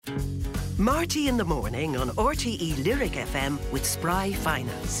Marty in the morning on RTE Lyric FM with Spry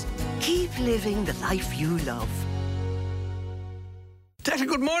Finance. Keep living the life you love. Declan,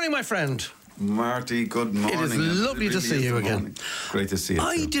 good morning, my friend. Marty, good morning. It is lovely to see you again. Great to see you.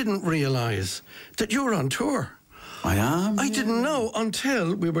 I didn't realise that you were on tour. I am. I didn't know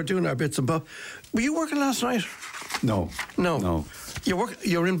until we were doing our bits and bobs. Were you working last night? No.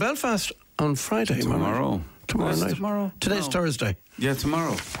 You're in Belfast on Friday. Tomorrow. Tomorrow night. Tomorrow. Today's Thursday. Yeah,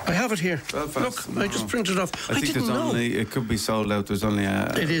 tomorrow. I have it here. Belfast. Look, Tomorrow. I just printed it off. I think didn't know. it could be sold out. There's only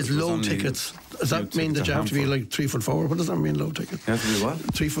It is low tickets. Does that mean that you have to be like 3'4"? What does that mean, low tickets? You have to be what?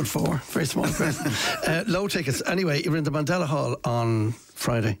 3'4", very small person. Low tickets. Anyway, you're in the Mandela Hall on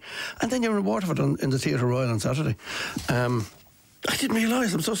Friday, and then you're in Waterford in the Theatre Royal on Saturday. I didn't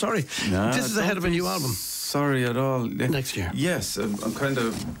realise. I'm so sorry. No, this is ahead of a new album. Sorry at all. Next year. Yes, I'm kind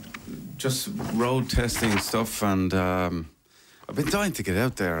of just road testing stuff, and I've been dying to get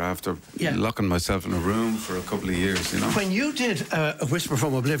out there after locking myself in a room for a couple of years, you know. When you did A Whisper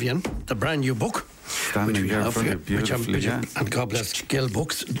from Oblivion, the brand new book, standing there in front of you beautifully, and God bless Gill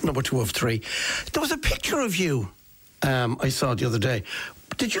Books, number 2 of 3, there was a picture of you I saw the other day.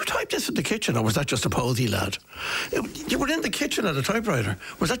 Did you type this in the kitchen, or was that just a posy lad? You were in the kitchen at a typewriter.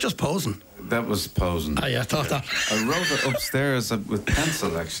 Was that just posing? That was posing. Oh, yeah, I thought that. I wrote it upstairs with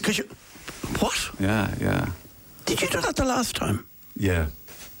pencil, actually. What? Yeah. Did you do that the last time? Yeah.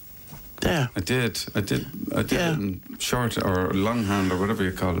 Yeah. I did it in short or longhand or whatever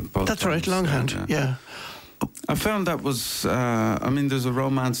you call it. That's right, longhand, yeah. I found that was, there's a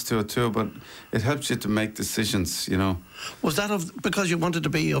romance to it too, but it helps you to make decisions, you know. Was that because you wanted to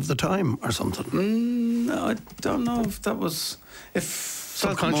be of the time or something? No, I don't know if that was... It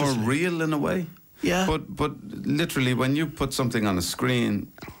felt more real in a way. Yeah. But literally, when you put something on a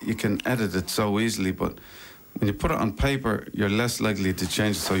screen, you can edit it so easily, but when you put it on paper, you're less likely to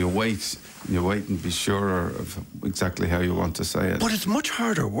change it, so you wait and be sure of exactly how you want to say it. But it's much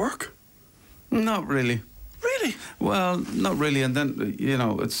harder work. Not really. Really? Well, not really. And then, you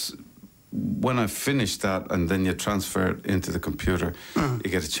know, it's when I finish that and then you transfer it into the computer, you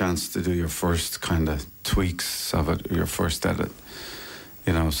get a chance to do your first kind of tweaks of it, your first edit,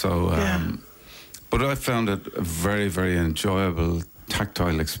 you know, so... But I found it a very, very enjoyable,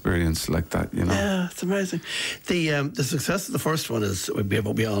 tactile experience like that, you know. Yeah, it's amazing. The success of the first one is,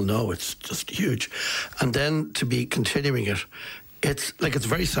 what we all know, it's just huge. And then to be continuing it, it's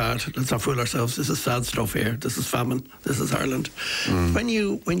very sad. Let's not fool ourselves. This is sad stuff here. This is famine. This is Ireland. When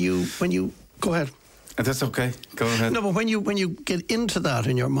you go ahead. That's okay. Go ahead. No, but when you get into that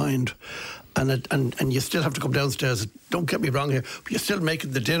in your mind, and you still have to come downstairs. Don't get me wrong here. But you're still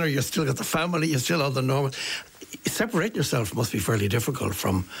making the dinner. You still got the family. You still all the normal. Separating yourself must be fairly difficult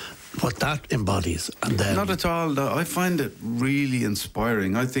from what that embodies. And then not at all. No, I find it really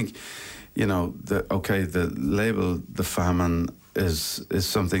inspiring. I think, you know, the label "the famine" is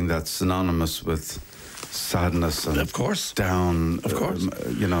something that's synonymous with sadness and of course down. Of course,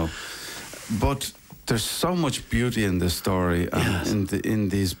 you know, but there's so much beauty in this story and in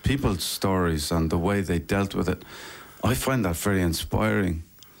these people's stories and the way they dealt with it. I find that very inspiring,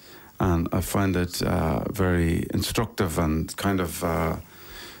 and I find it very instructive and kind of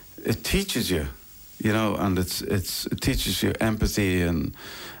it teaches you, you know, and it teaches you empathy and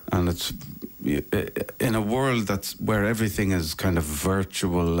it's in a world where everything is kind of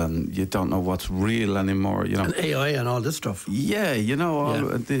virtual and you don't know what's real anymore, you know. And AI and all this stuff. Yeah, you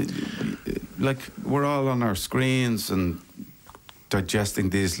know, like we're all on our screens and digesting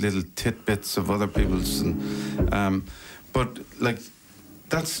these little tidbits of other people's, and but like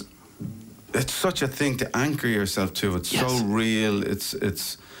it's such a thing to anchor yourself to. It's so real.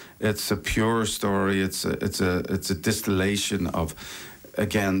 It's a pure story. It's a distillation of,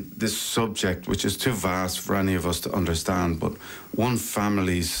 again, this subject, which is too vast for any of us to understand, but one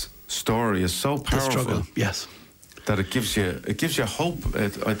family's story is so powerful. The struggle, yes. That it gives you hope.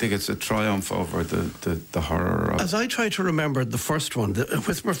 I think it's a triumph over the horror of. As I try to remember the first one, the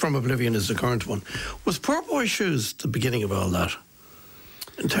Whisper from Oblivion is the current one. Was Poor Boy Shoes the beginning of all that?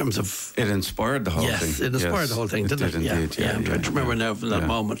 In terms of... It inspired the whole thing. Yes, it inspired the whole thing, didn't it? Indeed, yeah, I'm trying to remember now from that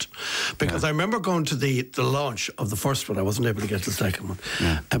moment. Because I remember going to the launch of the first one. I wasn't able to get to the second one.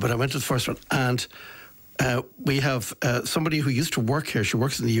 But I went to the first one, and we have somebody who used to work here. She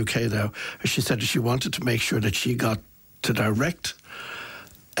works in the UK now. She said she wanted to make sure that she got to direct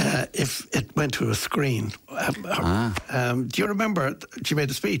if it went to a screen. Do you remember she made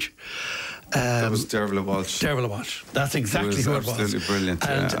a speech? That was Dervla Walsh. Dervla Walsh. That's exactly who it was. Absolutely brilliant.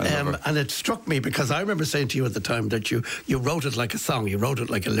 And it struck me because I remember saying to you at the time that you wrote it like a song, you wrote it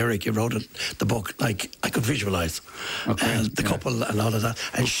like a lyric, you wrote it, the book, like I could visualise the couple and all of that.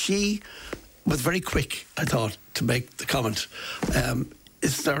 And she was very quick, I thought, to make the comment.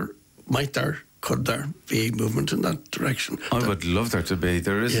 Could there be movement in that direction? I would love there to be.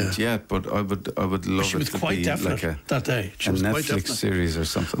 There isn't yet, but I would love she was it to quite be definite like that day. She a was quite Netflix definite. series or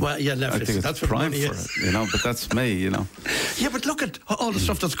something. Well, yeah, Netflix. I think that's it's prime what money for is. it, but that's me, Yeah, but look at all the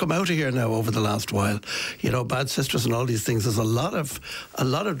stuff that's come out of here now over the last while. Bad Sisters and all these things. There's a lot of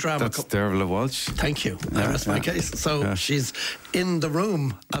drama. That's Dervla Walsh. Thank you. That's my case. So she's in the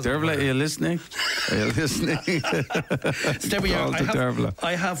room. Dervla, are you listening? Are you listening? There we are.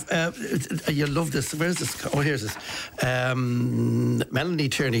 I have. You love this. Where's this? Oh, here's this. Melanie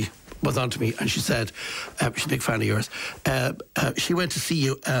Tierney was on to me and she said she's a big fan of yours. She went to see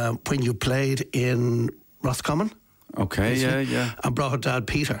you when you played in Roscommon. Okay, yeah. And brought her dad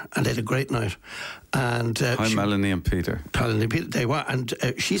Peter, and they had a great night. And hi, Melanie and Peter. Melanie and Peter, they were. And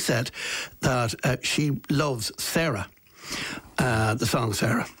she said that she loves Sarah, the song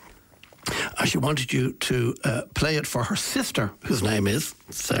Sarah. And she wanted you to play it for her sister, whose name is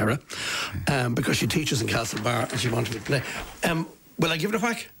Sarah, because she teaches in Castlebar, and she wanted me to play. Will I give it a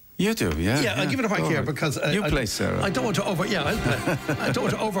whack? You do, yeah. Yeah, I'll give it a whack here because you play Sarah. I don't want to I'll play. I don't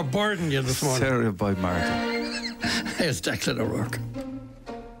want to overburden you this morning. Sarah by Marty. Here's Declan O'Rourke.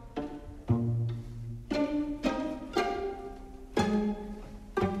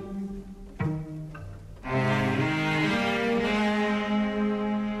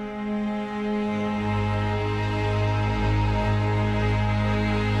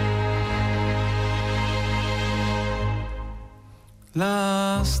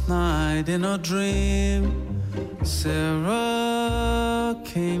 Last night in a dream, Sarah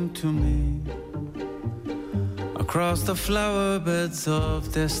came to me across the flower beds of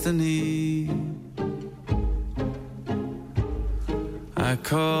destiny. I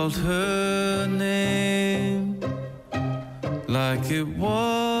called her name like it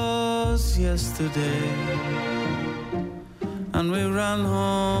was yesterday, and we ran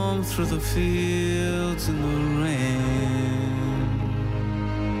home through the fields in the rain.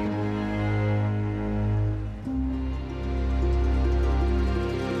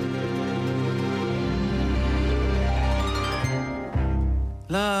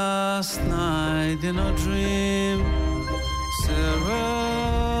 Last night in a dream,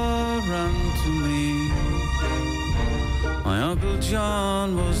 Sarah ran to me. My Uncle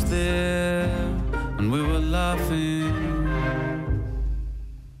John was there, and we were laughing.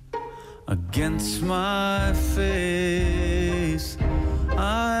 Against my face,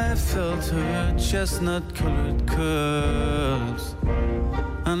 I felt her chestnut-colored curls,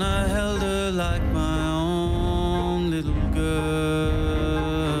 and I held her like my own little girl.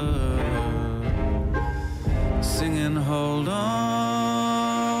 Singing, hold on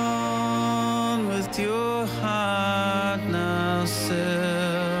with your heart now,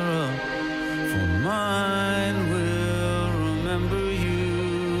 Sarah, for mine will remember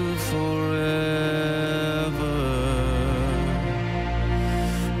you forever.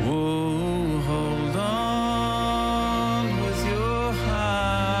 Whoa, hold on with your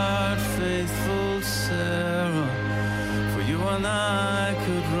heart, faithful Sarah, for you and I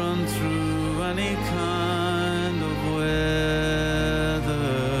could run through any kind of weather.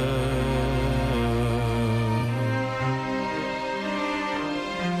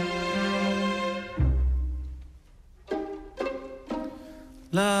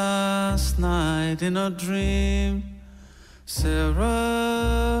 Last night in a dream,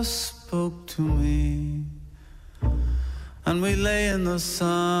 Sarah spoke to me, and we lay in the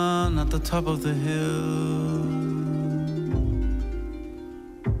sun at the top of the hill.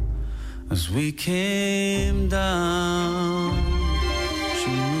 As we came down, she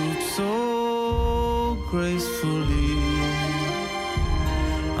moved so gracefully.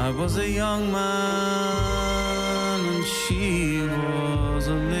 I was a young man and she was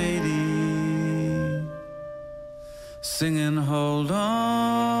a lady, singing, hold on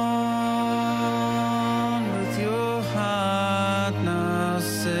with your heart now,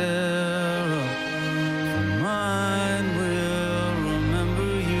 Sarah, for mine will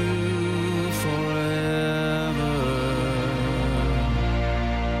remember you forever.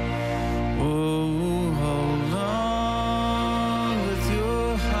 Oh, hold on with your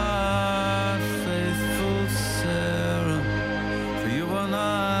heart, faithful Sarah, for you and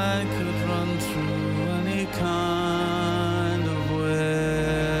I could run through any kind of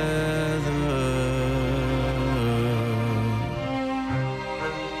weather.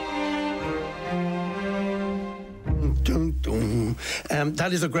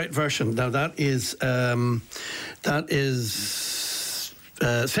 That is a great version. Now that is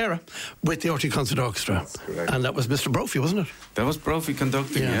Sarah with the RT Concert Orchestra, and that was Mr. Brophy, wasn't it? That was Brophy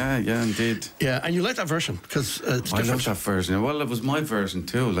conducting. Yeah, indeed. Yeah, and you like that version because it's I different. love that version. Well, it was my version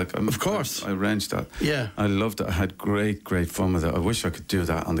too. Of course, I arranged that. Yeah, I loved it. I had great fun with it. I wish I could do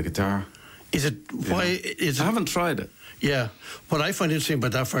that on the guitar. Is it? Why is it? I haven't tried it. Yeah, what I find interesting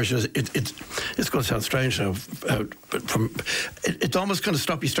about that version is it's going to sound strange now, but it's almost kind of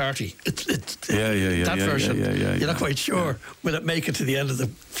stoppy starty. That version. You're not quite sure will it make it to the end of the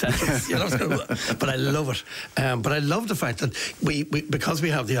sentence. But I love it. But I love the fact that we because we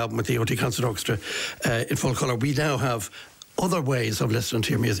have the album with the OT Concert Orchestra in full colour, we now have other ways of listening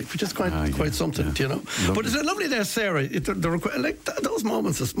to your music, which is quite something, you know. Lovely. But it's a lovely day, Sarah. Those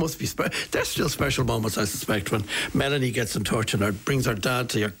moments must be special. They're still special moments, I suspect, when Melanie gets in touch and brings her dad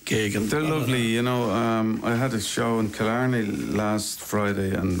to your gig. And they're lovely, you know. I had a show in Killarney last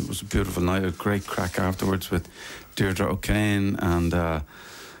Friday, and it was a beautiful night. A great crack afterwards with Deirdre O'Kane and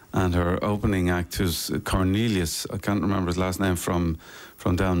her opening act, who's Cornelius. I can't remember his last name from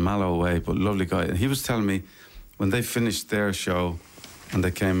down Mallow way, but lovely guy. And he was telling me, when they finished their show and they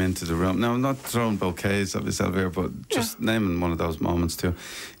came into the room, now I'm not throwing bouquets of myself here, but just naming one of those moments too.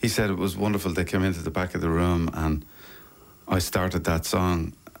 He said it was wonderful. They came into the back of the room and I started that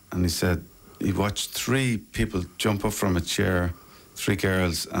song, and he said he watched 3 people jump up from a chair, 3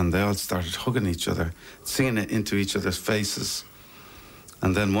 girls, and they all started hugging each other, singing it into each other's faces.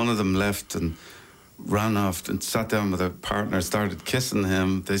 And then one of them left and ran off and sat down with her partner, started kissing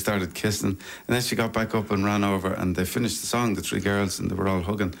him. They started kissing, and then she got back up and ran over, and they finished the song, the 3 girls, and they were all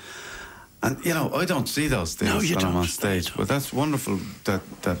hugging. And you know, I don't see those things when I'm on stage, but that's wonderful that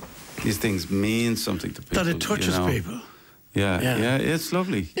these things mean something to people. That it touches people. Yeah, it's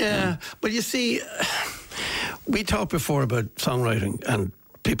lovely. Yeah, but you see, we talked before about songwriting and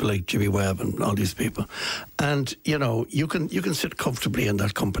people like Jimmy Webb and all these people, and you know, you can sit comfortably in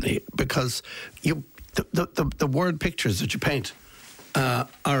that company because the word pictures that you paint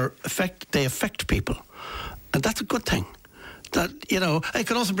they affect people, and that's a good thing. That, you know, it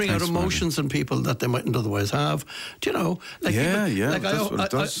can also bring out emotions in people that they mightn't otherwise have. Do you know? Like that's what it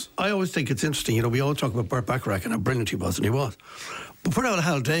does. I always think it's interesting. You know, we all talk about Burt Bacharach and how brilliant he was, and he was. But poor old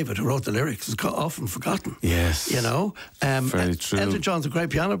Hal David, who wrote the lyrics, is often forgotten. Yes. You know? Very true. Elton John's a great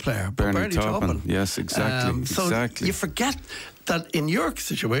piano player, but Bernie Taupin. Yes, exactly. So you forget that in your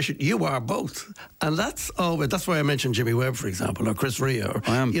situation, you are both. And that's why I mentioned Jimmy Webb, for example, or Chris Rea.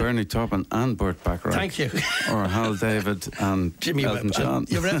 I am Bernie Taupin and Burt Bacharach. Thank you. Or Hal David and Jimmy Elton Webb. John.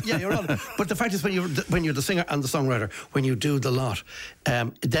 You're on it. But the fact is, when you're the singer and the songwriter, when you do the lot,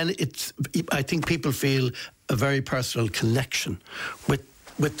 then I think people feel a very personal connection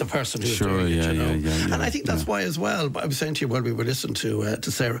with the person who's doing it, you know. And I think that's why as well, I was saying to you while we were listening to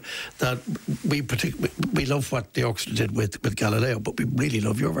Sarah, that we love what the orchestra did with Galileo, but we really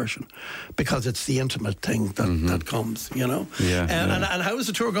love your version because it's the intimate thing that comes, you know. And how is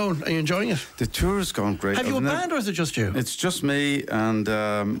the tour going? Are you enjoying it? The tour is going great. Have you a band or is it just you? It's just me, and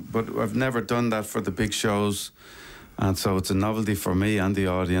but I've never done that for the big shows. And so it's a novelty for me and the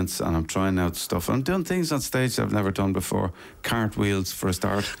audience, and I'm trying out stuff. I'm doing things on stage that I've never done before. Cartwheels for a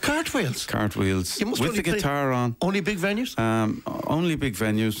start. Cartwheels? Cartwheels. You must with the guitar on. Only big venues? Only big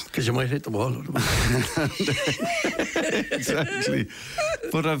venues. Because you might hit the wall. Exactly.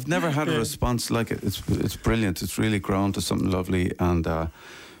 But I've never had a response like it. It's brilliant. It's really grown to something lovely, and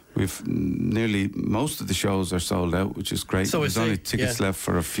we've most of the shows are sold out, which is great. So there's only tickets left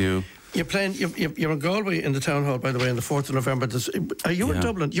for a few. You're playing. You're in Galway in the town hall, by the way, on the 4th of November. Are you in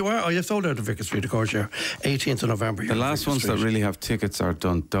Dublin? You are. Oh, you've sold out at Vicar Street, of course. You're 18th of November. The last ones that really have tickets are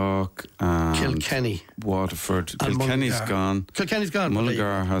Dundalk and Kilkenny, Waterford. And Kilkenny's gone. Kilkenny's gone.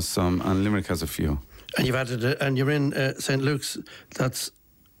 Mullingar has some, and Limerick has a few. And you've added, and you're in St. Luke's.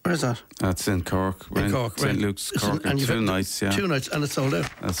 Where is that? That's in Cork. In Cork, St. Luke's, Cork. And 2 nights. 2 nights, and it's sold out.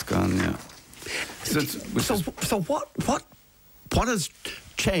 That's gone. Yeah. So what has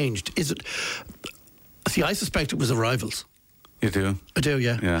changed? Is it? See, I suspect it was arrivals. You do? I do,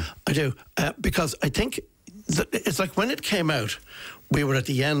 yeah. Yeah. I do. Because I think that it's like when it came out, we were at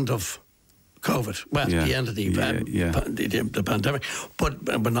the end of COVID. Well, the end of the pandemic.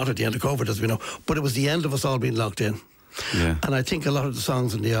 But not at the end of COVID, as we know. But it was the end of us all being locked in. Yeah. And I think a lot of the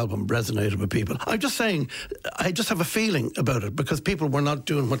songs in the album resonated with people. I'm just saying, I just have a feeling about it because people were not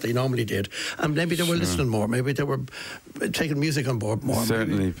doing what they normally did. And maybe they were listening more. Maybe they were taking music on board more.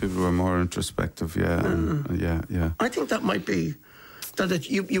 Certainly, people were more introspective, yeah. I think that might be that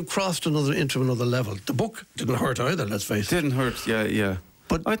you crossed into another level. The book didn't hurt either, let's face it. Didn't hurt, yeah.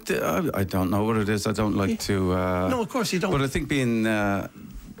 But I don't know what it is. I don't like to. No, of course you don't. But I think being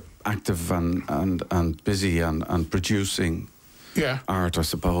active and busy and producing art, I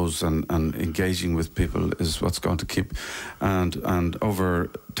suppose, and engaging with people is what's going to keep. And over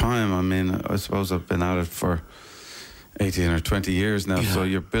time, I mean, I suppose I've been at it for 18 or 20 years now. So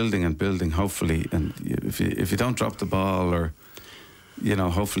you're building and building, hopefully. And if you don't drop the ball, or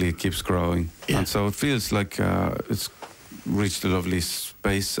hopefully it keeps growing. Yeah. And so it feels like it's reached a lovely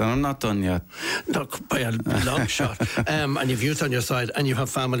space, and I'm not done yet. No, by a long shot. And you've youth on your side, and you have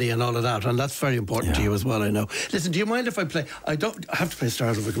family and all of that, and that's very important to you as well, I know. Listen, do you mind if I play? I have to play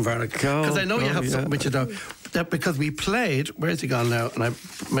Stars of a Convera, because I know you have something which you don't. Because we played, where's he gone now? And I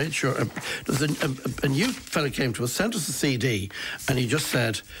made sure, there's a new fella came to us, sent us a CD, and he just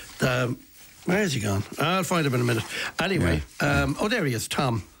said, where is he gone? I'll find him in a minute. Anyway, there he is,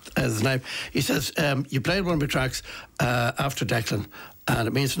 Tom. As his name. He says, you played one of my tracks after Declan, and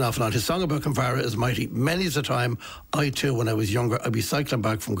it means an awful lot. His song about Convera is mighty. Many's the time, I too, when I was younger, I'd be cycling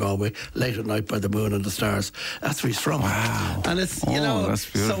back from Galway late at night by the moon and the stars. That's where he's from. Wow. And it's, that's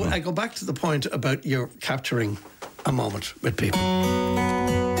beautiful. So I go back to the point about you're capturing a moment with people.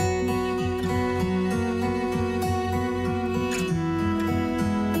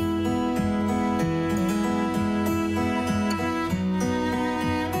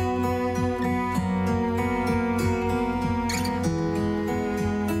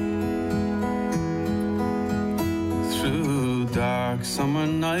 Summer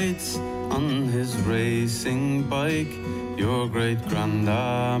nights on his racing bike, your great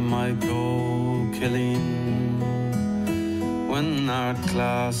granda might go killing. When art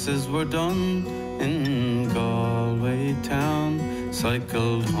classes were done in Galway town,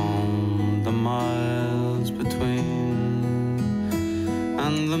 cycled home the miles between,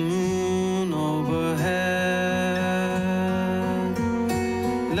 and the moon overhead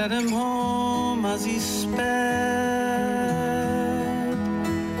led him home as he sped.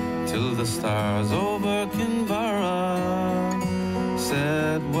 The stars over Kinvara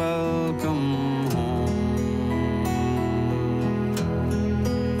said, welcome home.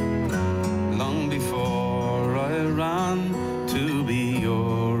 Long before I ran to be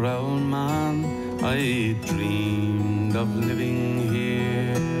your old man, I dreamed of living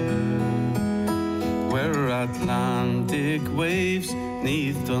here, where Atlantic waves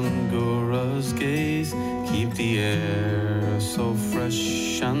neath Dungura's gaze keep the air so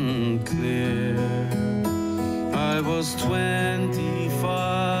fresh and clear. I was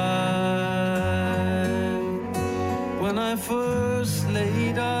 25 when I first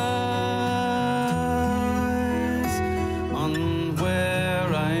laid eyes on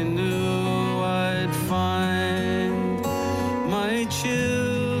where I knew I'd find my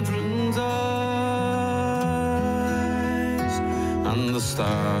children's eyes, and the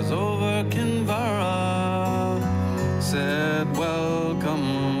stars over Kinvara said,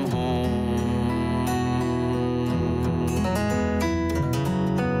 welcome home.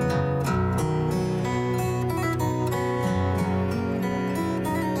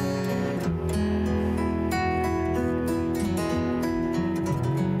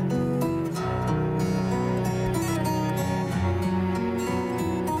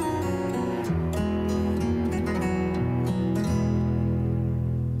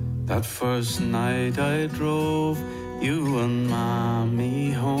 That first night I drove you and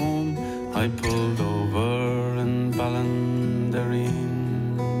Mommy home, I pulled over in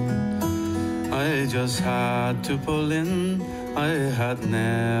Ballandereen. I just had to pull in, I had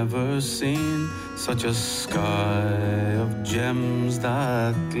never seen such a sky of gems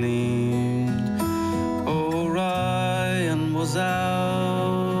that gleamed. Orion was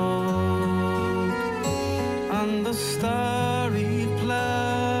out, and the starry plough,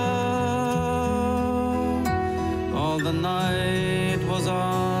 all the night was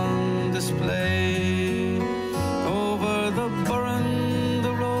on display, over the burren,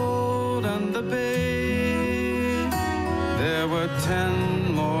 the road and the bay. There were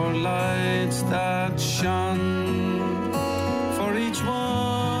 10 more lights that shone, for each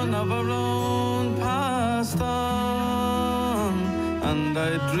one of our own passed on, and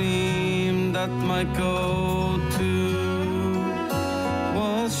I dreamed that my go-to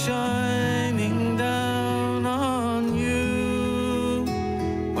was shining down on you,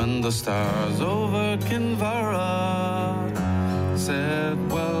 when the stars over Kinvara said,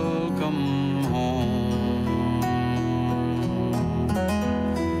 welcome home.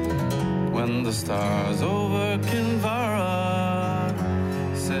 When the stars over Kinvara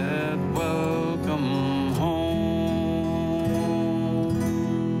said, welcome home.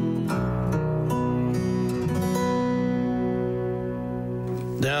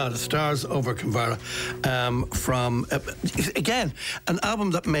 Yeah, The Stars Over Kinvara, from again an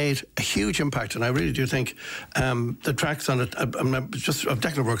album that made a huge impact, and I really do think the tracks on it.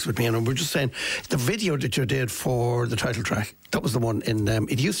 Declan O'Rourke's with me, and we're just saying the video that you did for the title track. That was the one in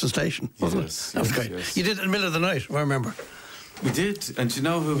Euston Station, wasn't it? That was great. Yes. You did it in the middle of the night, I remember. We did, and do you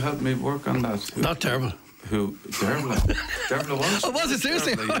know who helped me work on that? Not terrible. Who? Dervla was. Oh, was it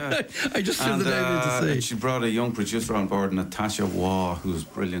seriously? Yeah. I just threw the name in to see. She brought a young producer on board, Natasha Waugh, who's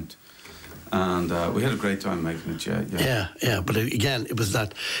brilliant, and we had a great time making it. Yeah. But again, it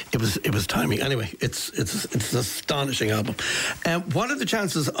was timing. Anyway, it's an astonishing album. What are the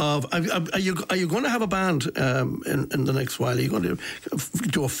chances of? Are you going to have a band in the next while? Are you going to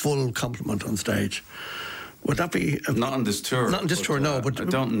do a full complement on stage? Would that be not on this tour? Not on this tour, no. But I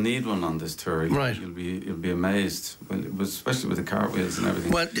don't need one on this tour. Right, you'll be amazed, especially with the cartwheels and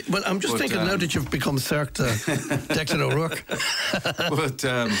everything. Well, I'm just thinking now that you've become Cirque to Declan O'Rourke. But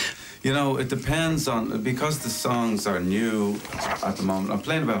it depends on, because the songs are new at the moment. I'm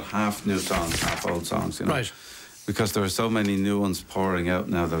playing about half new songs, half old songs. Right. Because there are so many new ones pouring out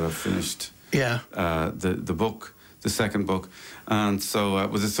now that I've finished. Yeah. The book. The second book, and so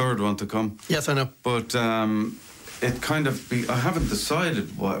with the third one to come. Yes, I know. But it kind of I haven't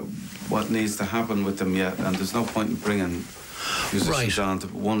decided what needs to happen with them yet, and there's no point in bringing musicians on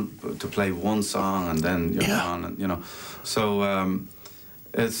to play one song and then you're on, and So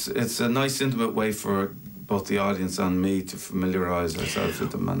it's a nice intimate way for both the audience and me to familiarise ourselves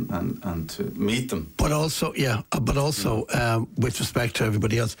with them and to meet them. But also, with respect to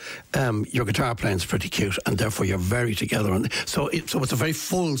everybody else, your guitar playing is pretty cute, and therefore you're very together. And so it's a very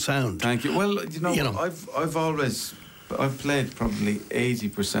full sound. Thank you. Well, I've played probably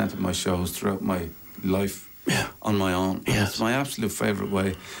 80% of my shows throughout my life on my own. Yes. It's my absolute favourite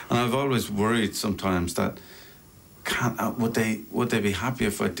way, and I've always worried sometimes that. Would they be happy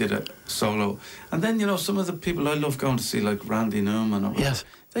if I did it solo? And then some of the people I love going to see, like Randy Newman, or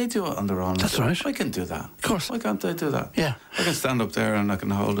they do it on their own. That's right. I can do that. Of course. Why can't I do that? Yeah. I can stand up there and I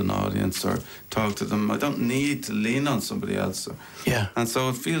can hold an audience or talk to them. I don't need to lean on somebody else. And so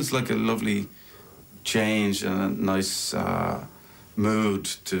it feels like a lovely change and a nice mood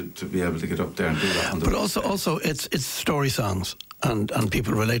to be able to get up there and do that. But also it's story songs. And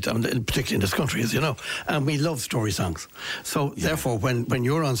people relate to them, particularly in this country, as you know. And we love story songs. So therefore, when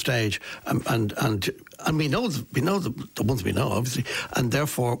you're on stage, and we know the ones we know, obviously, and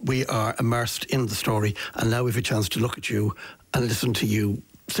therefore we are immersed in the story. And now we have a chance to look at you and listen to you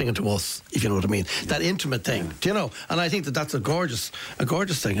singing to us, if you know what I mean. That intimate thing, do you know? And I think that's a gorgeous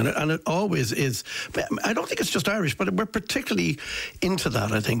thing, and it always is. But I don't think it's just Irish, but we're particularly into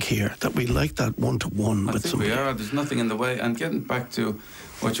that. I think here that we like that one-to-one with somebody. We are. There's nothing in the way. And getting back to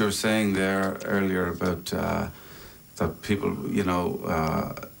what you were saying there earlier about that people,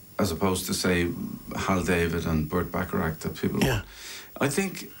 as opposed to say Hal David and Burt Bacharach, that people. Yeah. I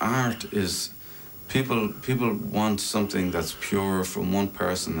think art is. People want something that's pure from one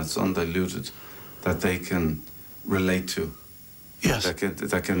person, that's undiluted, that they can relate to. Yes.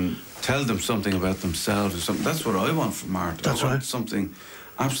 That can tell them something about themselves or something. That's what I want from art. That's I want something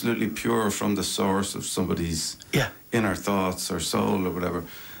absolutely pure from the source of somebody's inner thoughts or soul or whatever.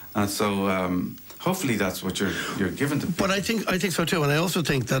 And so hopefully that's what you're given to people. But I think so too, and I also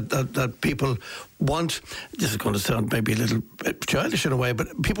think that people want. This is going to sound maybe a little childish in a way, but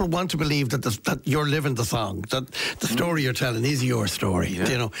people want to believe that you're living the song, that the story you're telling is your story.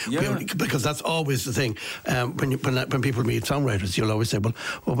 Because that's always the thing. When people meet songwriters, you'll always say, "Well,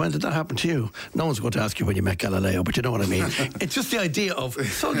 when did that happen to you?" No one's going to ask you when you met Galileo, but you know what I mean. It's just the idea of,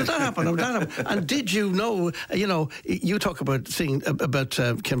 so did that happen? Or did that happen? And did you know? You talk about singing about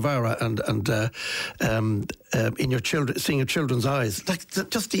Kinvara and in your seeing your children's eyes, like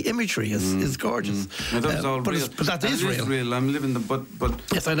just the imagery is gorgeous. Well, that was all real. But that is real. I'm living the but.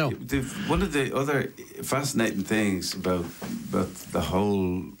 Yes, I know. One of the other fascinating things about the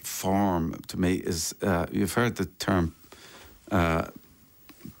whole form to me is you've heard the term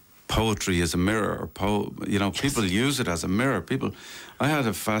poetry as a mirror, or people use it as a mirror. I had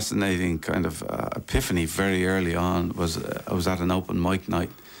a fascinating kind of epiphany very early on. I was at an open mic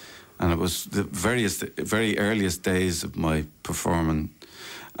night. And it was the very earliest days of my performing.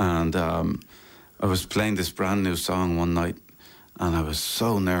 And I was playing this brand new song one night, and I was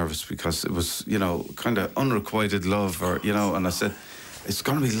so nervous because it was, kind of unrequited love, and I said, it's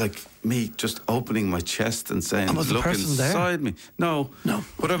going to be like me just opening my chest and saying, look inside me. No.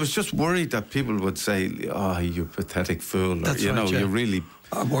 But I was just worried that people would say, oh, you pathetic fool. That's or, you really...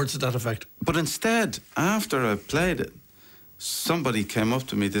 words to that effect. But instead, after I played it, somebody came up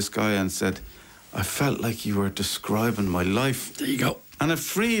to me, this guy, and said, I felt like you were describing my life. There you go. And it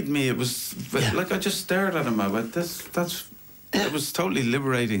freed me. It was like I just stared at him. I went, it was totally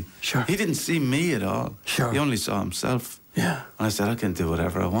liberating. Sure. He didn't see me at all. Sure. He only saw himself. Yeah. And I said, I can do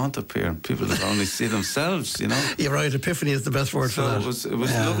whatever I want up here, and people will only see themselves, you know. You're right, epiphany is the best word for that. It was a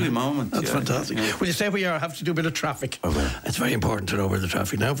lovely moment. That's fantastic. Yeah. Will you stay where you are? I have to do a bit of traffic. I will. It's very important to know where the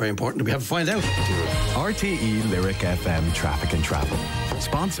traffic now, very important. We have to find out. RTE Lyric FM Traffic and Travel.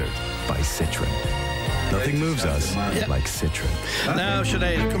 Sponsored by Citroën. Nothing moves us like Citroën. Now,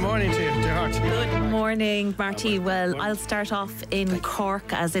 Sinead, good morning to you, dear heart. Good morning, Marty. Well, I'll start off in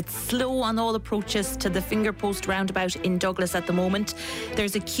Cork as it's slow on all approaches to the Fingerpost roundabout in Douglas at the moment.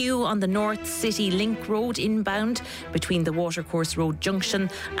 There's a queue on the North City Link Road inbound between the Watercourse Road Junction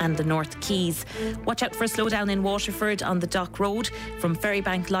and the North Quays. Watch out for a slowdown in Waterford on the Dock Road from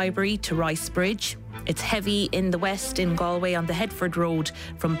Ferrybank Library to Rice Bridge. It's heavy in the west in Galway on the Headford Road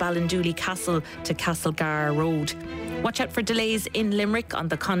from Ballindooley Castle to Castlegar Road. Watch out for delays in Limerick on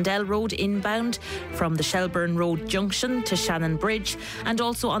the Condell Road inbound from the Shelburne Road Junction to Shannon Bridge, and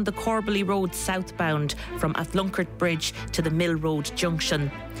also on the Corbally Road southbound from Athlunkert Bridge to the Mill Road Junction.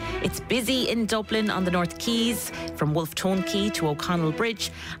 It's busy in Dublin on the North Quays from Wolftone Quay to O'Connell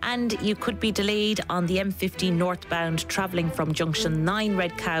Bridge, and you could be delayed on the M50 northbound travelling from Junction 9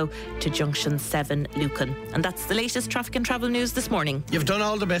 Red Cow to Junction 7 Lucan. And that's the latest traffic and travel news this morning. You've done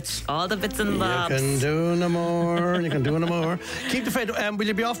all the bits. All the bits and bobs. You can do no more. You can do no more. Keep the faith. Will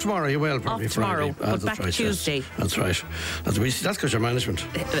you be off tomorrow? You will, probably. Off tomorrow, but back right, Tuesday. Yes. That's right. That's because you're management.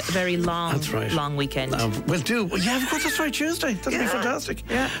 A very long, long weekend. Well, of course, that's right, Tuesday. That'll be fantastic.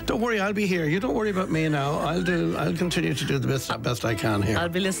 Yeah. Don't worry, I'll be here. You don't worry about me now. I'll continue to do the best I can here. I'll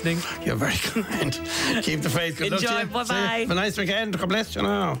be listening. You're very kind. Keep the faith. Good Enjoy. luck to you. Bye-bye. Have a nice weekend. God bless you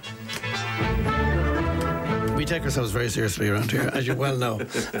now. We take ourselves very seriously around here, as you well know.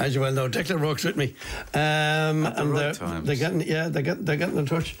 Declan O'Rourke's with me, and they're getting in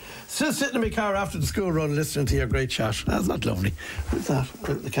touch. Still sitting in my car after the school run, listening to your great chat. That's not lovely. Who's that?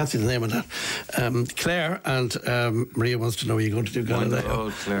 I can't see the name of that. Claire and Maria wants to know, are you going to do Galileo?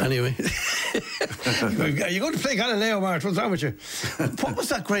 Oh, Claire. Anyway, are you going to play Galileo, Marty? What's wrong with you? What was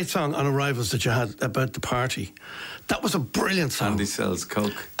that great song on Arrivals that you had about the party? That was a brilliant song. Andy Sells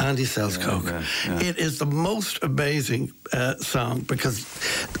Coke. Andy Sells Coke. Yeah. It is the most amazing song because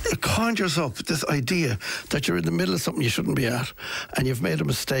it conjures up this idea that you're in the middle of something you shouldn't be at, and you've made a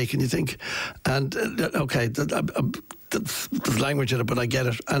mistake, and you think, there's language in it, but I get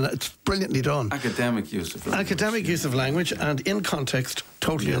it, and it's brilliantly done. Academic use of language. And in context,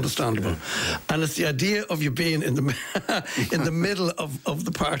 totally understandable. Yeah. And it's the idea of you being in the in the middle of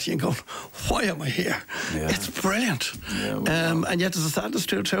the party and going, why am I here? Yeah. It's brilliant. Yeah, and yet there's a sadness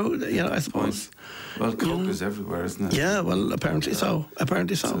to it too, I suppose. Well, Coke is everywhere, isn't it? Yeah, well, apparently so.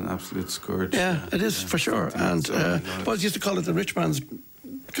 It's an absolute scourge. Yeah, it is, for sure. And boys used to call it the rich man's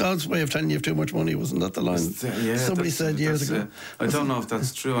God's way of telling you have too much money. Wasn't that the line somebody said years ago? I don't know if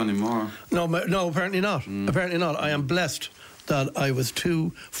that's true anymore. No, apparently not. Apparently not. I am blessed that I was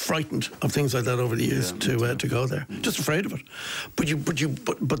too frightened of things like that over the years to go there. Just afraid of it.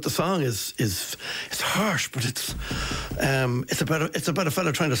 But the song is it's harsh, but it's about a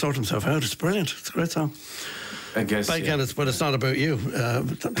fella trying to sort himself out. It's brilliant. It's a great song. I guess, but it's not about you.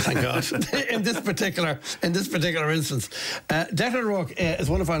 Thank God. in this particular instance, Declan O'Rourke is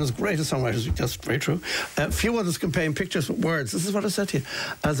one of Ireland's greatest songwriters. That's very true. Few others can paint pictures with words. This is what I said to you,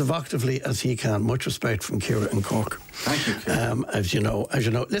 as evocatively as he can. Much respect from Ciara in Cork. Thank you, Ciara. As you know.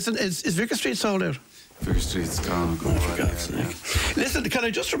 Listen, is Vicar Street sold out? Vicar Street's gone. For God's sake. Listen, can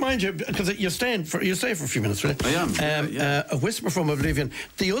I just remind you, because you stay for a few minutes, right? I am. A Whisper from Oblivion.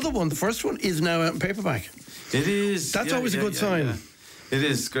 The other one, the first one, is now out in paperback. It is. That's always a good sign. Yeah. It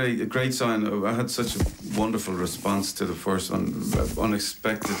is a great sign. I had such a wonderful response to the first one,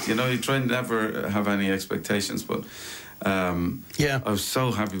 unexpected. You try and never have any expectations, but I was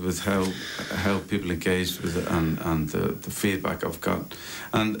so happy with how people engaged with it and the feedback I've got.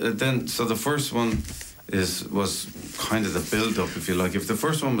 And then, so the first one was kind of the build-up, if you like. If the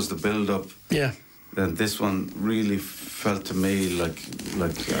first one was the build-up, then this one really felt to me like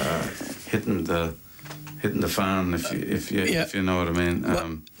hitting the fan, if you know what I mean.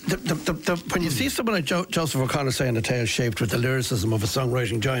 When you see someone like Joseph O'Connor saying a tale shaped with the lyricism of a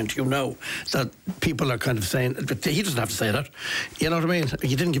songwriting giant, you know that people are kind of saying, but he doesn't have to say that. You know what I mean?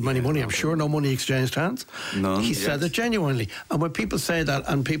 He didn't give him any money, I'm sure. No money exchanged hands. None. He said it genuinely. And when people say that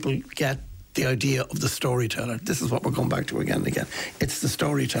and people get the idea of the storyteller. This is what we're going back to again and again. It's the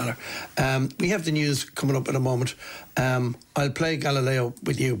storyteller. We have the news coming up in a moment. I'll play Galileo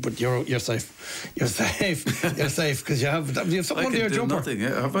with you, but you're safe. You're safe. You're safe because you have something under your jumper. Nothing,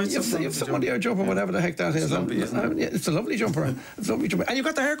 yeah. Have you have something under your jumper, whatever the heck that is. It's a lovely jumper. It's a lovely jumper. And you've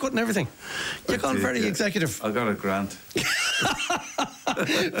got the haircut and everything. You're gone very executive. I got a grant.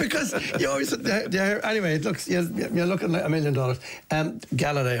 Because you always anyway, it looks you're looking like $1 million.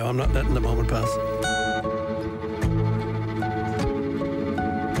 Galileo, I'm not letting the moment pass.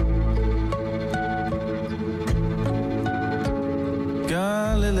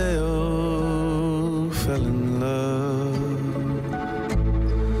 Galileo fell in love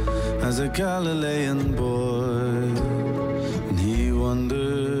as a Galilean boy, and he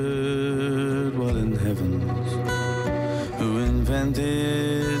wondered what in heavens who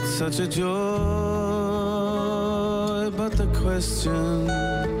invented such a joy. But the question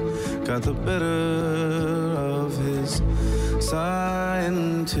got the better of his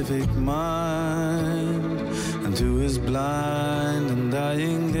scientific mind, and to his blind and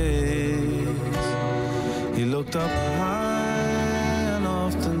dying gaze he looked up high and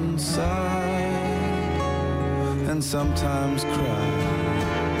often sighed and sometimes cried.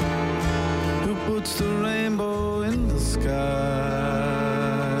 Who puts the rainbow in the sky?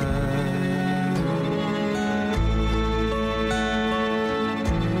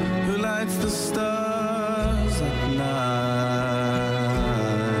 Who lights the stars at night?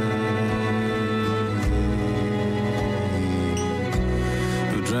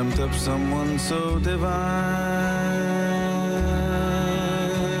 Who dreamt up someone so divine?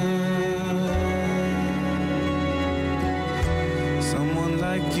 Someone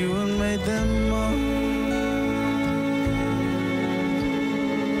like you and made them mine.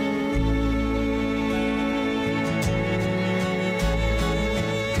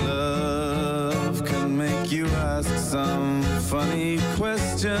 Love can make you ask some funny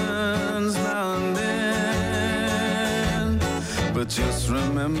questions now and then, but just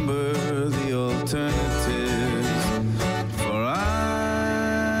remember the alternatives. For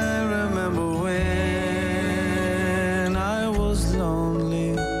I remember when I was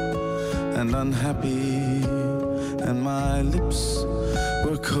lonely and unhappy, and my lips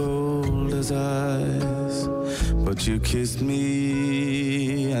were cold as ice, but you kissed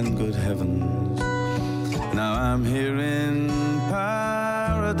me, and good heavens, now I'm here in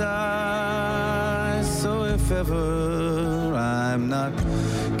paradise. So if ever I'm not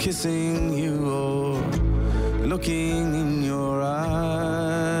kissing you or looking in your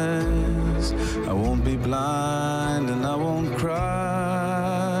eyes, I won't be blind and I won't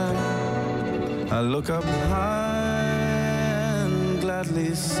cry. I look up high and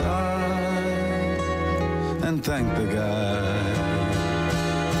gladly sigh and thank the guy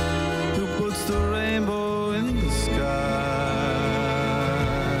who puts the rainbow in the sky.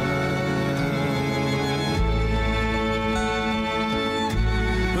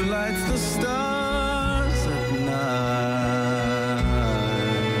 Who lights the stars at night?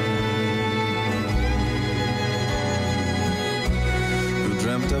 Who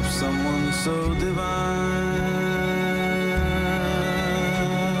dreamt up someone so divine?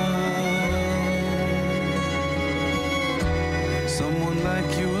 Someone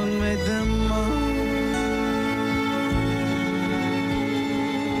like you and made them mine.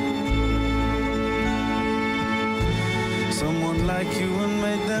 Someone like you and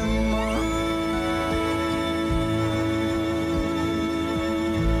made them mine.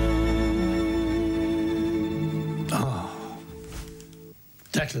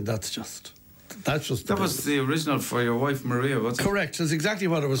 Declan, that was the original for your wife Maria, wasn't it? Correct. That's exactly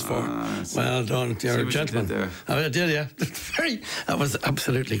what it was for. Well done. You're a gentleman. I did, yeah. That was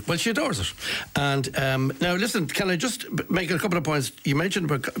absolutely. Well, she adores it. And now, listen, can I just make a couple of points? You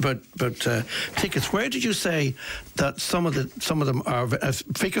mentioned about tickets. Where did you say that some of them are?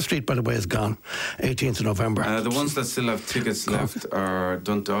 Faker Street, by the way, is gone. 18th of November. The ones that still have tickets left are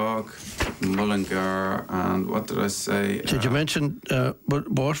Dundalk, Mullingar, and what did I say? Did you mention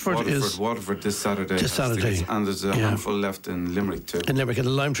Waterford? Waterford this Saturday. And there's a handful left in Limerick too. In Limerick, at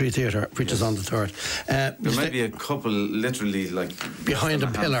the Lime Tree Theatre, which is on the 3rd. There might be a couple literally like behind a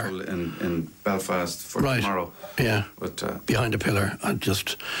pillar in Belfast for tomorrow. Yeah, but behind a pillar and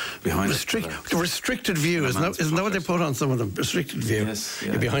just behind the restricted view. Isn't that what they put on some of them? Restricted view. Yes,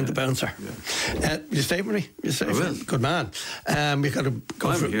 you're behind the bouncer. Yeah. You stay with me? You stay? I will. Good man. We got to go.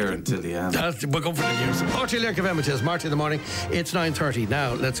 I'm here until the end. We'll go for the news. RTÉ Lyric FM, it is Marty in the morning. It's 9:30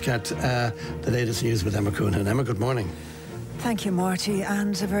 now. Let's get the latest news with Emma Coonan. Emma, good morning. Thank you, Marty,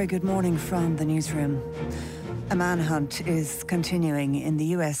 and a very good morning from the newsroom. A manhunt is continuing in the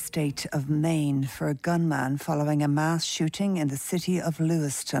U.S. state of Maine for a gunman following a mass shooting in the city of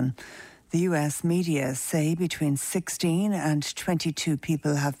Lewiston. The U.S. media say between 16 and 22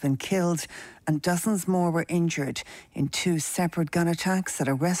 people have been killed and dozens more were injured in two separate gun attacks at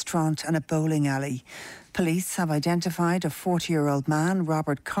a restaurant and a bowling alley. Police have identified a 40-year-old man,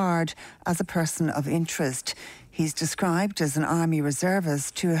 Robert Card, as a person of interest. He's described as an Army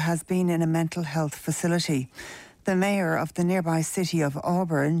reservist who has been in a mental health facility. The mayor of the nearby city of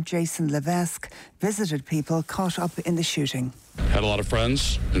Auburn, Jason Levesque, visited people caught up in the shooting. Had a lot of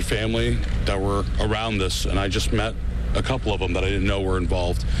friends and family that were around this, and I just met a couple of them that I didn't know were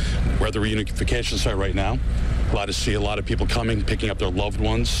involved. We're at the reunification site right now. Glad to see a lot of people coming, picking up their loved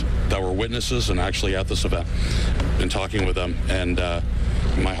ones that were witnesses and actually at this event and talking with them. And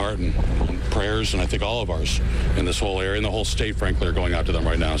my heart and prayers, and I think all of ours in this whole area and the whole state, frankly, are going out to them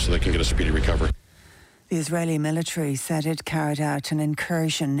right now so they can get a speedy recovery. The Israeli military said it carried out an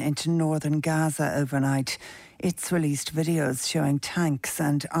incursion into northern Gaza overnight. It's released videos showing tanks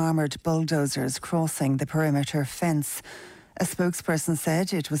and armoured bulldozers crossing the perimeter fence. A spokesperson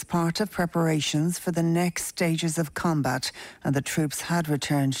said it was part of preparations for the next stages of combat and the troops had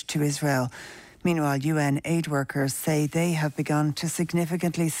returned to Israel. Meanwhile, UN aid workers say they have begun to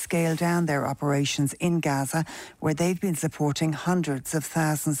significantly scale down their operations in Gaza, where they've been supporting hundreds of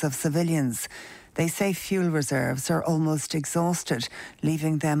thousands of civilians. They say fuel reserves are almost exhausted,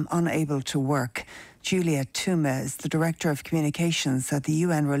 leaving them unable to work. Juliet Touma is the Director of Communications at the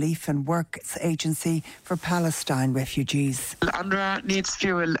UN Relief and Works Agency for Palestine refugees. UNRWA needs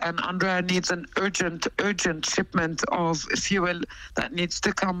fuel, and UNRWA needs an urgent shipment of fuel that needs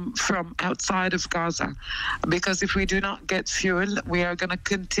to come from outside of Gaza. Because if we do not get fuel, we are going to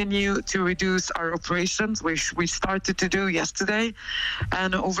continue to reduce our operations, which we started to do yesterday.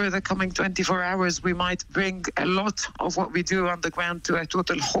 And over the coming 24 hours, we might bring a lot of what we do on the ground to a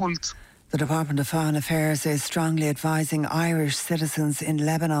total halt. The Department of Foreign Affairs is strongly advising Irish citizens in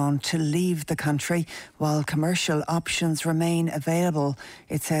Lebanon to leave the country while commercial options remain available.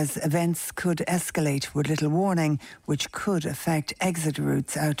 It says events could escalate with little warning, which could affect exit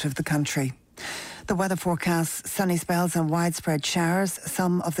routes out of the country. The weather forecasts sunny spells and widespread showers.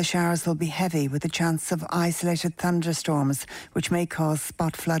 Some of the showers will be heavy with a chance of isolated thunderstorms, which may cause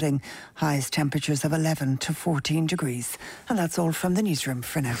spot flooding. Highest temperatures of 11 to 14 degrees. And that's all from the newsroom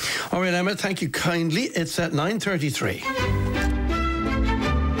for now. All right, Emma, thank you kindly. It's at 9:33.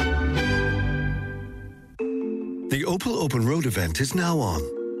 The Opel Open Road event is now on.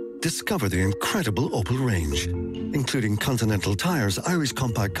 Discover the incredible Opel range, including Continental Tire's Irish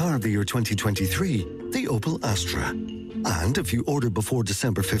Compact Car of the Year 2023, the Opel Astra. And if you order before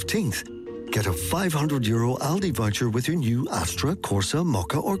December 15th, get a €500 Aldi voucher with your new Astra, Corsa,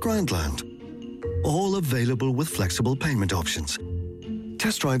 Mokka or Grandland. All available with flexible payment options.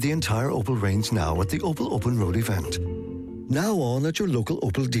 Test drive the entire Opel range now at the Opel Open Road event. Now on at your local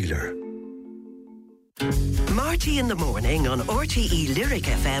Opel dealer. Marty in the morning on RTE Lyric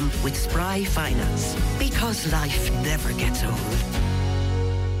FM with Spry Finance. Because life never gets old.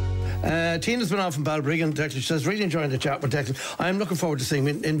 Tina's been on from Balbriggan. She says, really enjoying the chat with Declan. I'm looking forward to seeing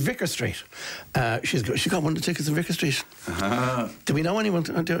him in Vicar Street. She got one of the tickets in Vicar Street. Do we know anyone?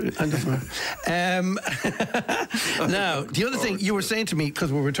 Now, the other thing you were saying to me,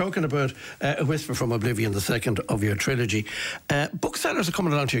 because we were talking about A Whisper from Oblivion, the second of your trilogy, booksellers are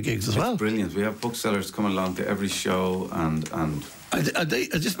coming along to your gigs as well. Brilliant. We have booksellers coming along to every show and Are they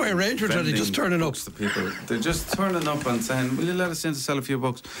just by arrangement, or are they just turning up? To people. They're just turning up and saying, will you let us in to sell a few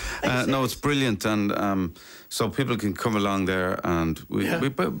books? No, it's brilliant. And so people can come along there, and we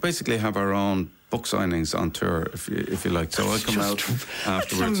basically have our own book signings on tour, if you like. So I come out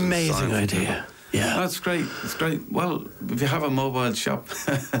afterwards. That's an amazing idea. Yeah, that's great. It's great. Well, if you have a mobile shop,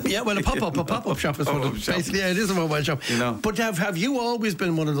 yeah. Well, a pop-up shop is what basically. Yeah, it is a mobile shop. You know. But have you always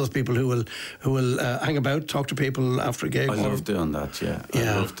been one of those people who will hang about, talk to people after a gig? I love doing that. Yeah,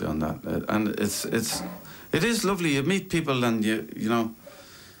 I love doing that, and it is lovely. You meet people, and you know,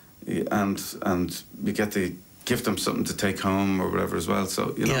 and you get to give them something to take home or whatever as well.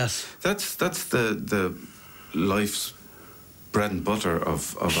 So you know, that's the life's bread and butter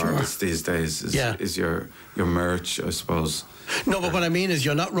of artists these days is your merch, I suppose. No, but what I mean is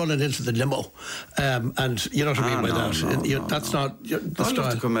you're not running into the limo, and you know what I mean by that. That's not the style. I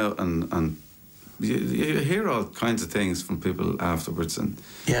love to come out and you hear all kinds of things from people afterwards, and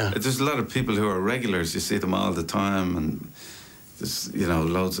there's a lot of people who are regulars. You see them all the time, and there's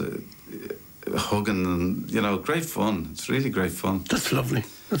loads of hugging and, you know, great fun. It's really great fun. That's lovely.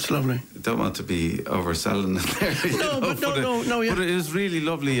 That's lovely. I don't want to be overselling it there. No, yeah. But it is really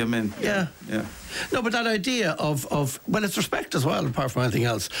lovely, I mean. Yeah. Yeah. No, but that idea of well, it's respect as well, apart from anything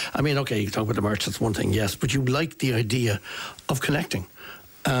else. I mean, okay, you talk about the merch, that's one thing, yes, but you like the idea of connecting.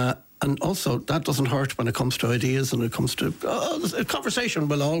 And also, that doesn't hurt when it comes to ideas and it comes to... a conversation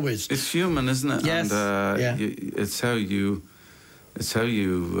will always... It's human, isn't it? Yes, And it's how you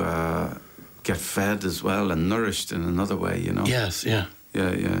get fed as well and nourished in another way, you know? Yes, yeah.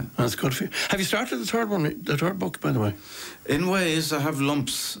 Yeah. That's good for you. Have you started the third book, by the way? In ways, I have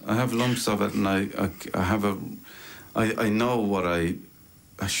lumps. I have lumps of it, and I know what I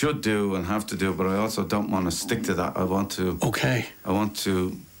should do and have to do, but I also don't want to stick to that. I want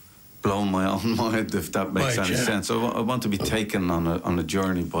to blow my own mind, if that makes any sense. I want to be taken on a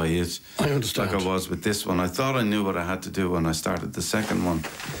journey by it. I understand. Like I was with this one. I thought I knew what I had to do when I started the second one,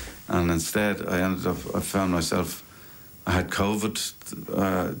 and instead I found myself. I had COVID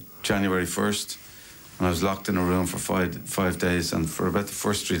January 1st, and I was locked in a room for five days, and for about the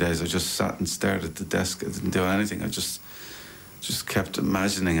first 3 days I just sat and stared at the desk. I didn't do anything. I just kept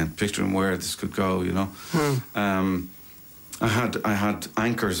imagining and picturing where this could go, you know. I had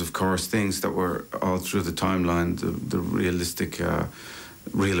anchors, of course, things that were all through the timeline, the realistic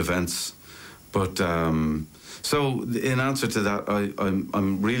real events. But so in answer to that,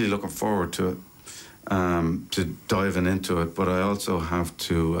 I'm really looking forward to it. To diving into it, but I also have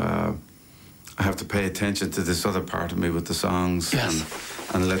to pay attention to this other part of me with the songs,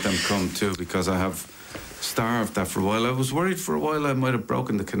 and let them come too, because I have starved that for a while. I was worried for a while I might have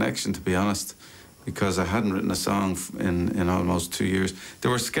broken the connection, to be honest, because I hadn't written a song in almost 2 years.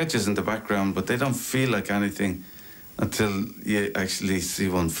 There were sketches in the background, but they don't feel like anything until you actually see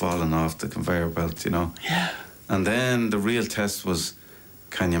one falling off the conveyor belt, you know. Yeah. And then the real test was,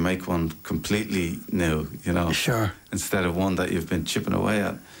 can you make one completely new, you know? Sure. Instead of one that you've been chipping away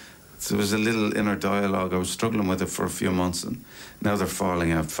at. So there was a little inner dialogue. I was struggling with it for a few months, and now they're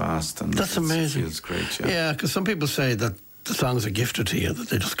falling out fast. And that's amazing. It feels great, yeah. Yeah, because some people say that the songs are gifted to you, that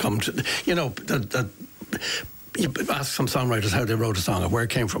they just come to... You know, that you ask some songwriters how they wrote a song or where it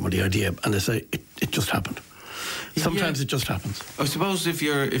came from with the idea, and they say, it just happened. Sometimes it just happens. I suppose if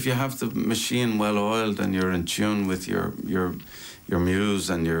you have the machine well oiled and you're in tune with your muse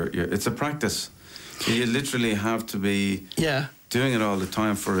and your it's a practice. You literally have to be doing it all the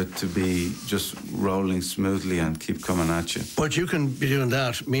time for it to be just rolling smoothly and keep coming at you. But you can be doing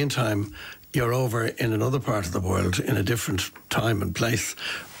that. Meantime, you're over in another part of the world in a different time and place.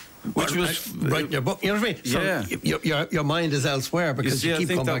 Which was writing your book, you know what I mean? So your mind is elsewhere because you keep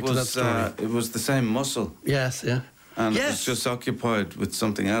coming back to that story. It was the same muscle. Yes, yeah. And it's just occupied with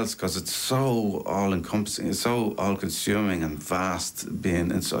something else because it's so all-encompassing, it's so all-consuming and vast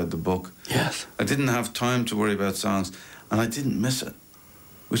being inside the book. Yes. I didn't have time to worry about songs, and I didn't miss it,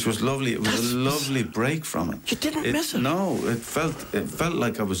 which was lovely. It was a lovely break from it. You didn't miss it? No, it felt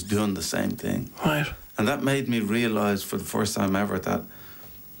like I was doing the same thing. Right. And that made me realise for the first time ever that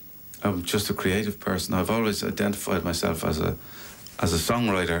I'm just a creative person. I've always identified myself as a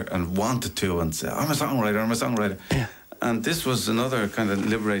songwriter and wanted to and say, I'm a songwriter. Yeah. And this was another kind of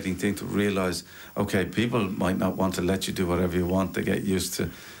liberating thing to realise, okay, people might not want to let you do whatever you want, they get used to.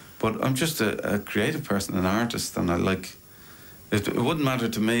 But I'm just a creative person, an artist, and I like... It wouldn't matter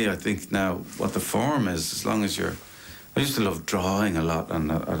to me, I think, now what the form is, as long as you're... I used to love drawing a lot,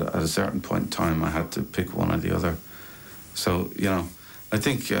 and at a certain point in time I had to pick one or the other. So, you know, I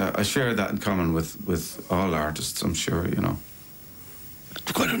think I share that in common with all artists, I'm sure, you know.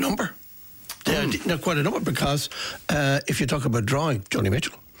 Quite a number. Quite a number, because if you talk about drawing, Joni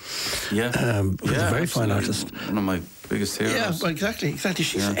Mitchell. Who's a very fine artist. One of my biggest heroes. Yeah, well, exactly.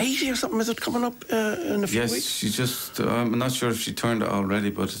 She's 80 or something, is it, coming up in a few weeks? Yes, she just, I'm not sure if she turned it already,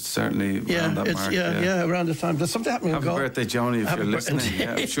 but it's certainly around that mark. Yeah, around the time. There's something happening in Galway. Happy birthday, Joni, if you're listening.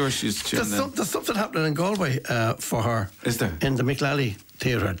 Yeah, I'm sure she's tuning in. There's something happening in Galway for her. Is there? In the McLally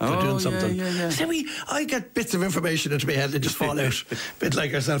Theatre. They're doing something. Yeah. See, I get bits of information into my head that just fall out. A bit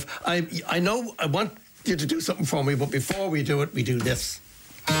like yourself. I know I want you to do something for me, but before we do it, we do this.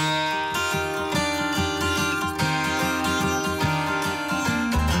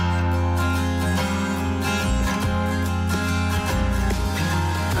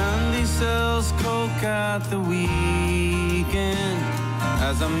 Andy sells coke at the weekend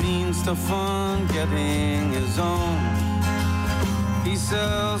as a means to fund getting his own. He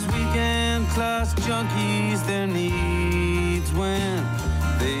sells weekend class junkies their needs when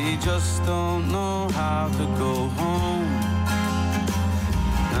they just don't know how to go home.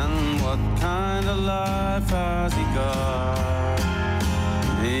 And what kind of life has he got?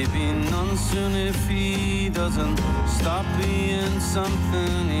 Maybe be none soon if he doesn't stop being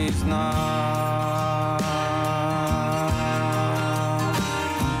something he's not.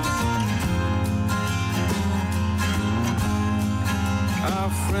 Our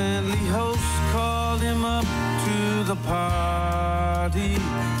friendly host called him up to the party.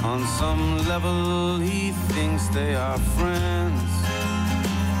 On some level he thinks they are friends.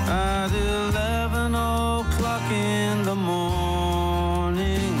 At 11 o'clock in the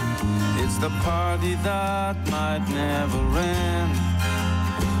morning, it's the party that might never end.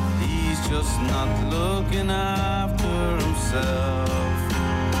 He's just not looking after himself.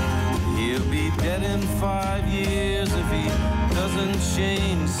 He'll be dead in 5 years if he doesn't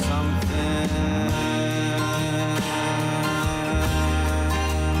change something.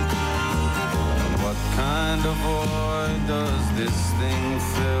 What kind of void does this thing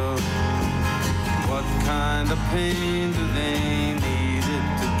fill? What kind of pain do they need it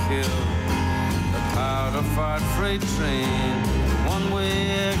to kill? The powder-fired freight train, one-way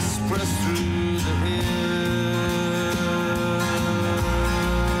express through the hills.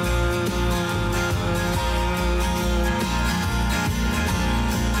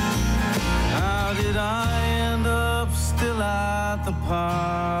 How did I end up still at the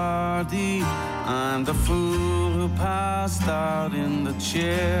party? I'm the fool who passed out in the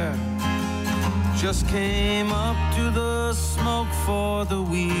chair. Just came up to the smoke for the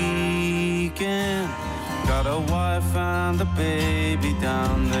weekend. Got a wife and a baby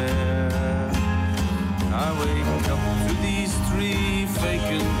down there. I wake up to these three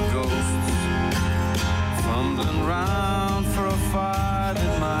vacant ghosts, fumbling round for a fight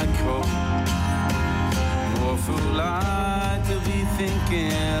in my coat. More fool I to be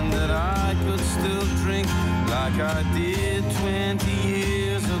thinking that I could still drink like I did 20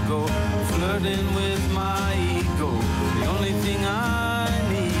 years ago, flirting with my ego. The only thing I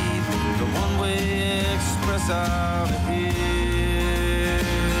need, the one-way express out of here.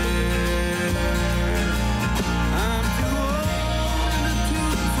 I'm too old in the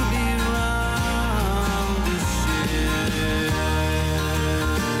tooth to be around this shit.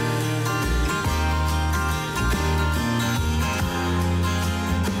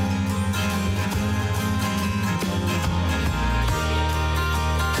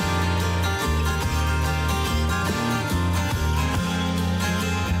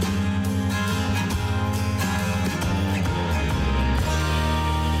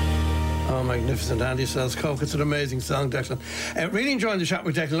 Magnificent. Andy says Coke. It's an amazing song, Declan. Really enjoying the chat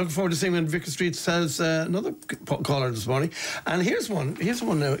with Declan. Looking forward to seeing when Vicar Street says another caller this morning. And here's one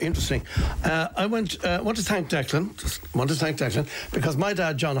now interesting. I want to thank Declan because my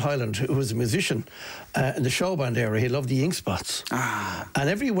dad John Hyland, who was a musician in the show band era, he loved the Ink Spots. And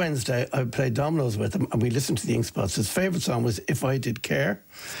every Wednesday I played dominoes with him and we listened to the Ink Spots. His favourite song was If I Did Care.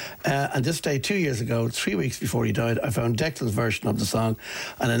 And this day 2 years ago, 3 weeks before he died, I found Declan's version of the song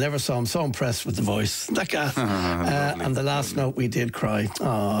and I never saw him so impressed with the voice. That guy. And the last note we did cry.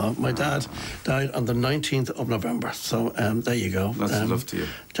 My dad died on the 19th of November. So there you go. Lots of love to you.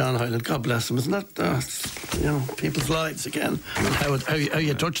 John Hyland, God bless him. Isn't that, people's lives again, and how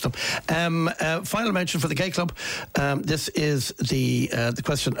you touch them. Final mention for the Gay Club. This is the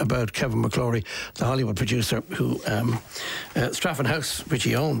question about Kevin McClory, the Hollywood producer who Strafford House, which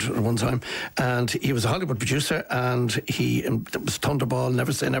he owned at one time, and he was a Hollywood producer, and he was Thunderball,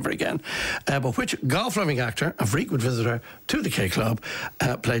 Never Say Never Again. But which golf-loving actor, a frequent visitor to the Gay Club,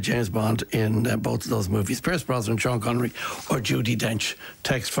 played James Bond in both of those movies? Pierce Brosnan, Sean Connery, or Judi Dench?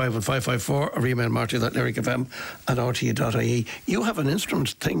 Text 51554 or email marty@lyricfm@rte.ie. You have an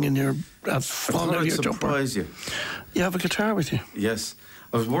instrument thing in your fallen out of your jumper. Surprise you. You have a guitar with you? Yes.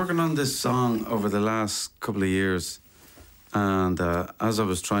 I was working on this song over the last couple of years, and as I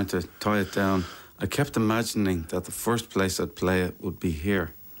was trying to tie it down, I kept imagining that the first place I'd play it would be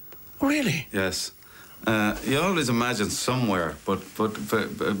here. Really? Yes. You always imagine somewhere, but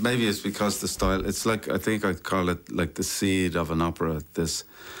maybe it's because the style. It's like, I think I'd call it like the seed of an opera. This,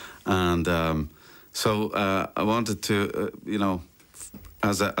 and so I wanted to,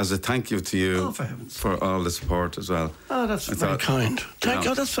 as a thank you to you for all the support as well. Oh, that's very kind. Thank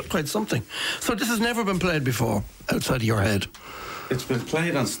you. That's quite something. So this has never been played before outside of your head. It's been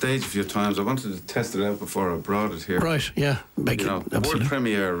played on stage a few times. I wanted to test it out before I brought it here. Right, yeah. World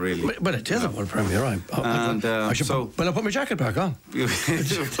premiere, really. But it is a world premiere, right? I put my jacket back on.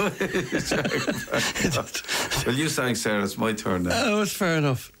 Well, you sang, Sarah. It's my turn now. Oh, it's fair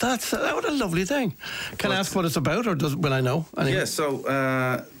enough. What a lovely thing. Can I ask what it's about, or will I know? Anyway. Yeah, so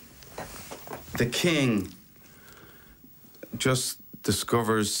the king just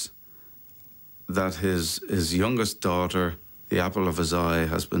discovers that his youngest daughter the apple of his eye,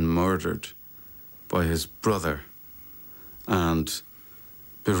 has been murdered by his brother. And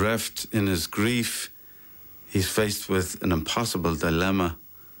bereft in his grief, he's faced with an impossible dilemma,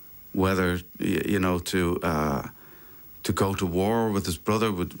 whether, to go to war with his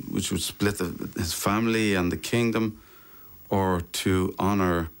brother, which would split his family and the kingdom, or to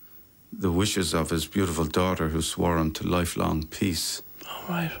honour the wishes of his beautiful daughter, who swore him to lifelong peace. All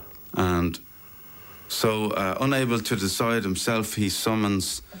right. And so, unable to decide himself, he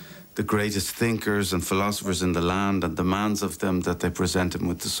summons the greatest thinkers and philosophers in the land and demands of them that they present him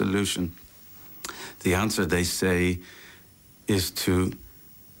with the solution. The answer, they say, is to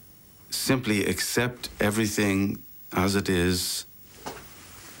simply accept everything as it is,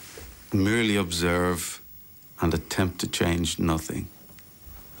 merely observe, and attempt to change nothing.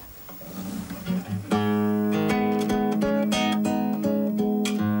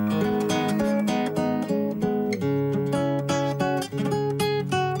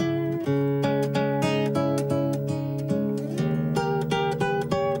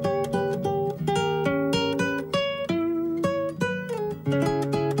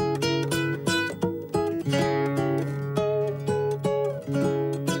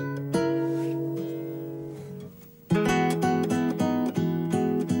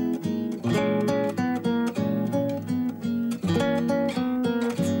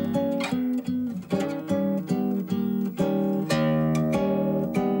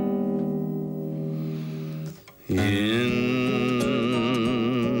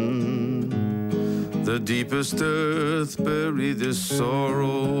 Deepest earth, bury this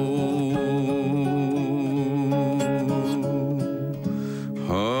sorrow.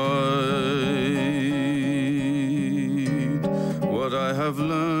 Hide what I have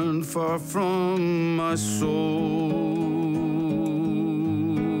learned far from my soul.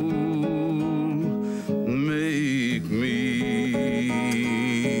 Make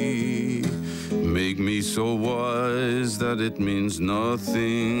me so wise that it means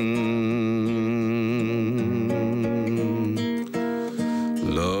nothing.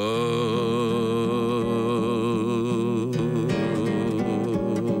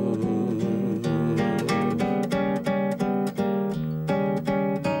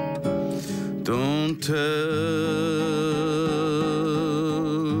 Tell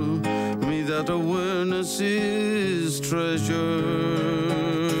me that awareness is treasure.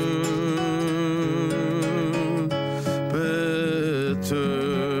 Better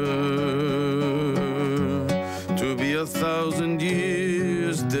to be 1,000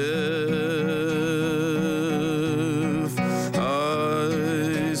 years deaf,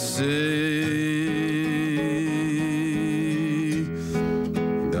 I say,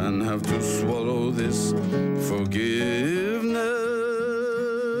 than have to swallow this forgiveness.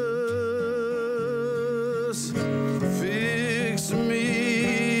 Fix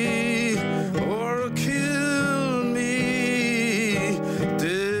me or kill me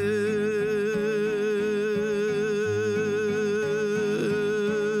dead.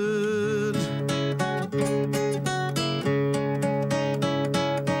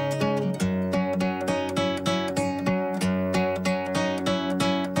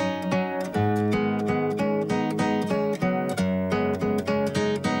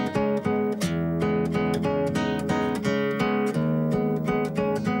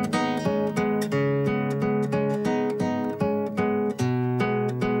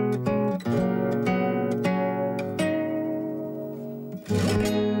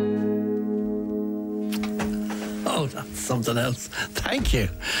 Oh, that's something else. Thank you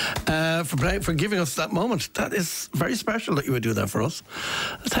for giving us that moment. That is very special that you would do that for us.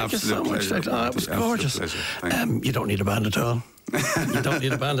 Thank you so much. Oh, it was gorgeous. You don't need a band at all. You don't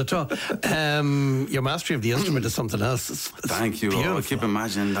need a band at all. Your mastery of the instrument is something else. Thank you. Beautiful. I keep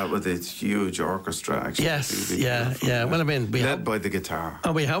imagining that with its huge orchestra. Actually. Yes, yeah. Well, I mean, led by the guitar.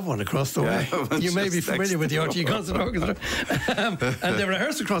 Oh, we have one across the way. You may be familiar with the RTE Concert Orchestra. And they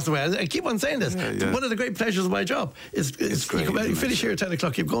rehearse across the way. I keep on saying this. Yeah. One of the great pleasures of my job is you finish here at 10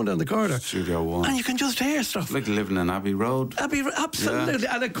 o'clock, you're going down the corridor. Studio One. And you can just hear stuff. It's like living in Abbey Road. Absolutely.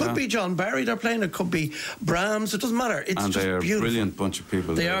 Yeah. And it could be John Barry they're playing, it could be Brahms, it doesn't matter. It's and just they are beautiful. Brilliant bunch of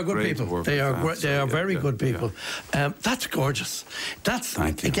people. They are good people. They are very good people. That's gorgeous. That's,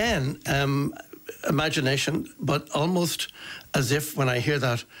 again, imagination, but almost as if when I hear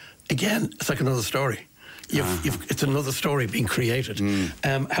that, again, it's like another story. It's another story being created.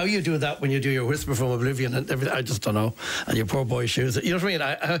 How you do that when you do your Whisper from Oblivion and everything, I just don't know. And your poor boy shoes. You know what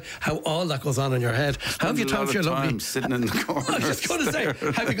I mean? How all that goes on in your head. How have you time for your lovely... sitting in the corner. I was just going to say,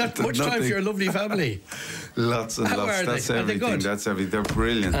 have you got much time for your lovely family? Lots and How lots. are That's they? Are they everything. good? That's everything. They're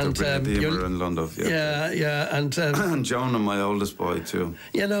brilliant. And, They're brilliant. Emer and Lundov. Yeah. And And Jonah, my oldest boy, too.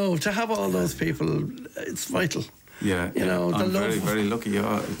 you know, to have all those people, it's vital. Yeah, You know, the I'm love very, of- very lucky.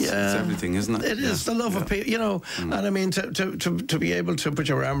 It's everything, isn't it? It is the love of people, you know. And I mean, to be able to put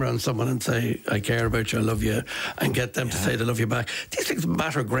your arm around someone and say, "I care about you, I love you," and get them to say they love you back. These things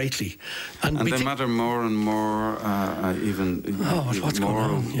matter greatly, And they matter more and more. what's going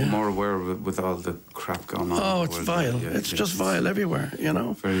on? More aware with all the crap going on. Oh, it's vile. It's just vile everywhere, you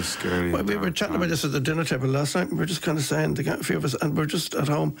know. Very scary. Well, we were chatting about this at the dinner table last night, and we were just kind of saying, a few of us, and we're just at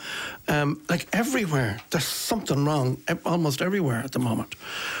home, like everywhere, there's something wrong almost everywhere at the moment,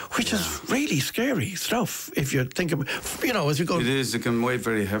 which is really scary stuff if you think about, you know, as you go. It is. It can weigh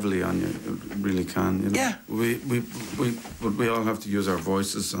very heavily on you. It really can. You know? Yeah. We all have to use our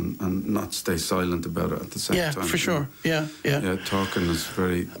voices and not stay silent about it at the same time. Yeah, for sure. Yeah. Yeah, talking is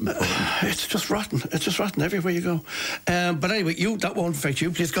very important. It's just rotten. It's just rotten everywhere you go. But anyway, that won't affect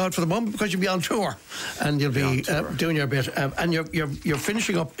you, please God, for the moment, because you'll be on tour and you'll be doing your bit. And you're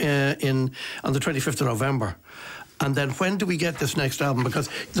finishing up on the 25th of November. And then when do we get this next album? Because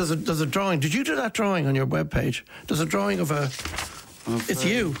there's a drawing. Did you do that drawing on your webpage? There's a drawing of a... It's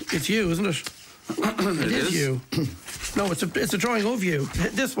you, isn't it? It is you. No, it's a drawing of you.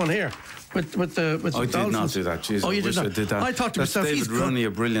 This one here. With the I did not do that. Jesus, oh, you did not. I did that. I thought to myself, David Rooney,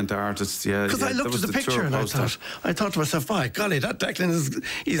 a brilliant artist. Yeah, because I looked at the picture and I thought to myself, by golly, that Declan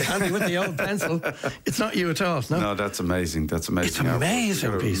he's handy with the old pencil. It's not you at all. No, that's amazing. That's amazing. It's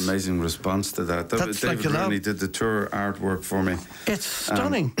amazing piece. Amazing response to that. That's David Rooney did the tour artwork for me. It's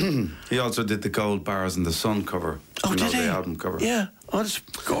stunning. He also did the gold bars and the sun cover. Oh, did he? The album cover. Yeah. Oh, it's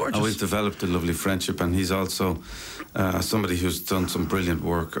gorgeous. And we've developed a lovely friendship, and he's also somebody who's done some brilliant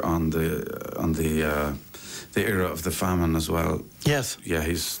work on the era of the famine as well. Yes. Yeah,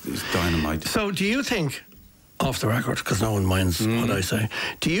 he's dynamite. So, do you think, off the record, because no one minds what I say,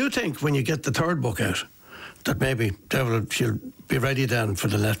 do you think when you get the third book out that maybe she'll be ready then for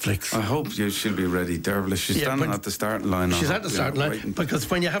the Netflix? I hope she'll be ready, Dervla. She's standing at the starting line. She's at the starting line, because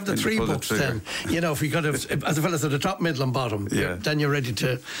when you have the three books, then, you know, if you got as well as at the top, middle and bottom, then you're ready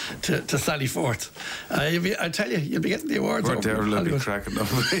to sally forth. I tell you, you'll be getting the awards. Poor Dervla will be cracking up.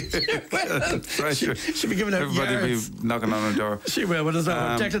 She'll be giving out everybody yards. Be knocking on her door. She will, but as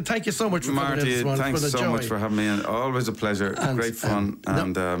well. Declan, thank you so much for coming in this one. Marty, thanks so much for having me in. Always a pleasure. Great fun.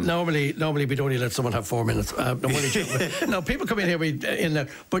 Normally we'd only let someone have 4 minutes. No, people come in here in there,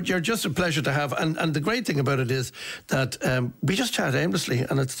 but you're just a pleasure to have. And the great thing about it is that we just chat aimlessly,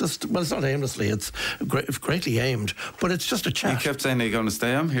 and it's just, well, it's not aimlessly, it's greatly aimed, but it's just a chat. You kept saying, "Are you going to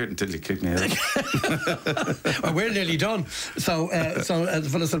stay? I'm here until you kick me out." Well, we're nearly done. So as the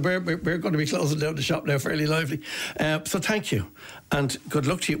fellow said, we're going to be closing down the shop now fairly lively. So thank you, and good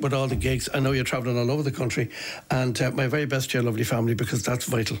luck to you with all the gigs. I know you're travelling all over the country, and my very best to your lovely family, because that's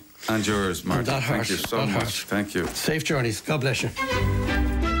vital. And yours, Marty. Thank you so much. Thank you. Safe journeys. God bless you.